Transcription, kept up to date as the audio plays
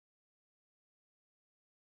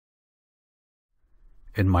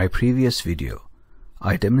In my previous video,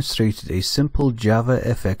 I demonstrated a simple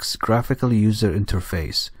JavaFX graphical user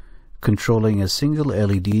interface controlling a single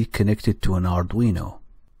LED connected to an Arduino.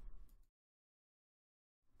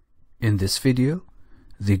 In this video,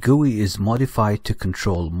 the GUI is modified to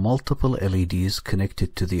control multiple LEDs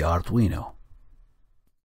connected to the Arduino.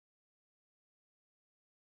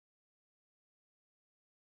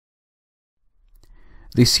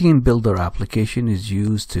 The Scene Builder application is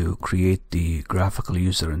used to create the graphical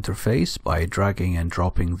user interface by dragging and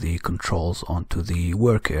dropping the controls onto the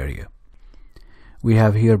work area. We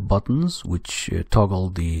have here buttons which toggle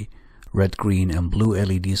the red, green and blue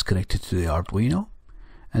LEDs connected to the Arduino,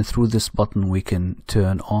 and through this button we can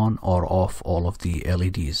turn on or off all of the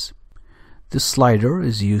LEDs. This slider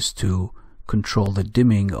is used to control the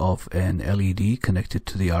dimming of an LED connected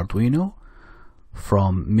to the Arduino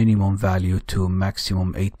from minimum value to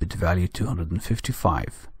maximum 8-bit value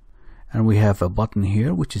 255, and we have a button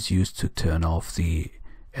here which is used to turn off the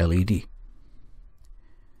LED.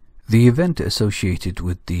 The event associated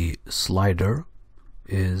with the slider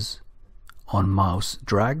is on mouse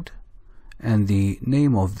dragged, and the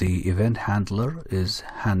name of the event handler is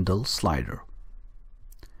handle slider.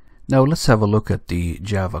 Now let's have a look at the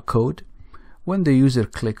Java code. When the user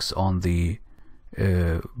clicks on the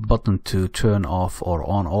button to turn off or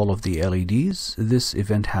on all of the LEDs, this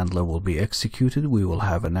event handler will be executed. We will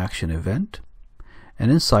have an action event,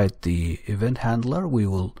 and inside the event handler we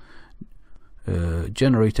will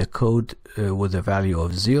generate a code with a value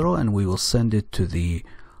of 0, and we will send it to the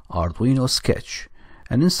Arduino Sketch.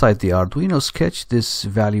 And inside the Arduino Sketch, this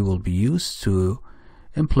value will be used to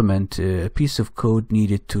implement a piece of code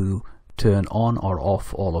needed to turn on or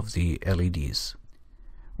off all of the LEDs.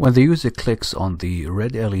 When the user clicks on the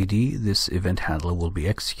red LED, this event handler will be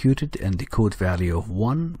executed, and the code value of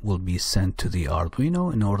 1 will be sent to the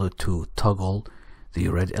Arduino in order to toggle the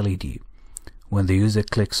red LED. When the user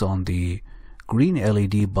clicks on the green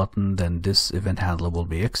LED button, then this event handler will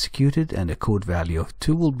be executed, and a code value of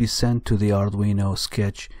 2 will be sent to the Arduino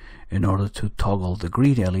Sketch in order to toggle the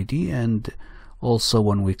green LED. And also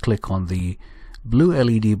when we click on the blue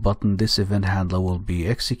LED button, this event handler will be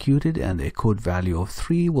executed, and a code value of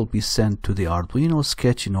 3 will be sent to the Arduino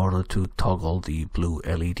Sketch in order to toggle the blue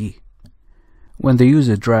LED. When the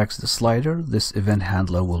user drags the slider, this event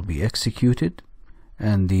handler will be executed,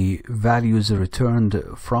 and the values returned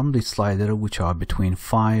from the slider, which are between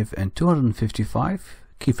 5 and 255.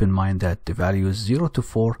 Keep in mind that the values 0 to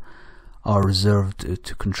 4 are reserved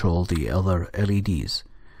to control the other LEDs.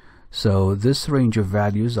 So this range of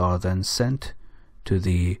values are then sent to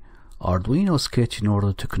the Arduino Sketch in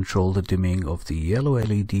order to control the dimming of the yellow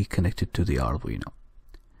LED connected to the Arduino.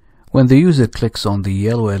 When the user clicks on the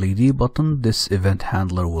yellow LED button, this event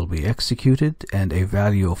handler will be executed, and a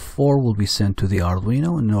value of 4 will be sent to the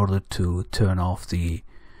Arduino in order to turn off the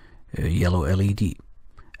yellow LED.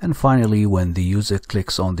 And finally, when the user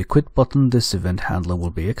clicks on the quit button, this event handler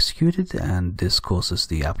will be executed, and this causes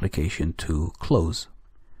the application to close.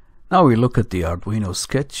 Now we look at the Arduino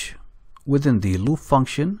Sketch. Within the loop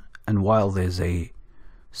function, and while there's a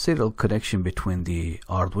serial connection between the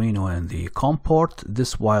Arduino and the COM port,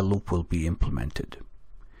 this while loop will be implemented.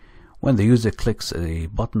 When the user clicks a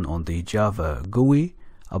button on the Java GUI,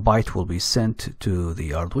 a byte will be sent to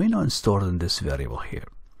the Arduino and stored in this variable here.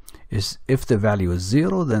 If the value is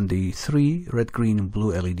 0, then the 3 red, green and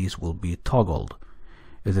blue LEDs will be toggled.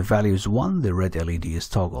 If the value is 1, the red LED is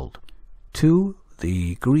toggled. 2,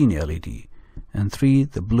 the green LED, and 3,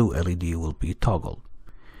 the blue LED will be toggled.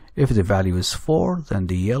 If the value is 4, then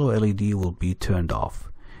the yellow LED will be turned off.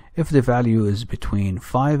 If the value is between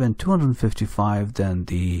 5 and 255, then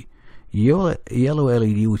the yellow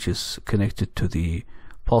LED, which is connected to the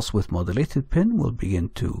pulse width modulated pin, will begin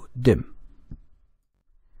to dim.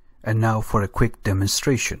 And now for a quick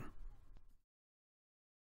demonstration.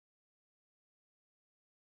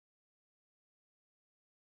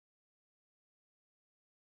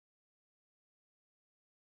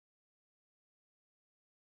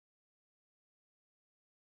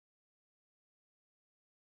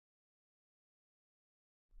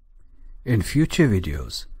 In future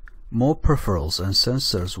videos, more peripherals and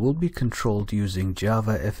sensors will be controlled using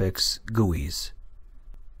JavaFX GUIs.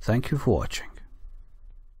 Thank you for watching.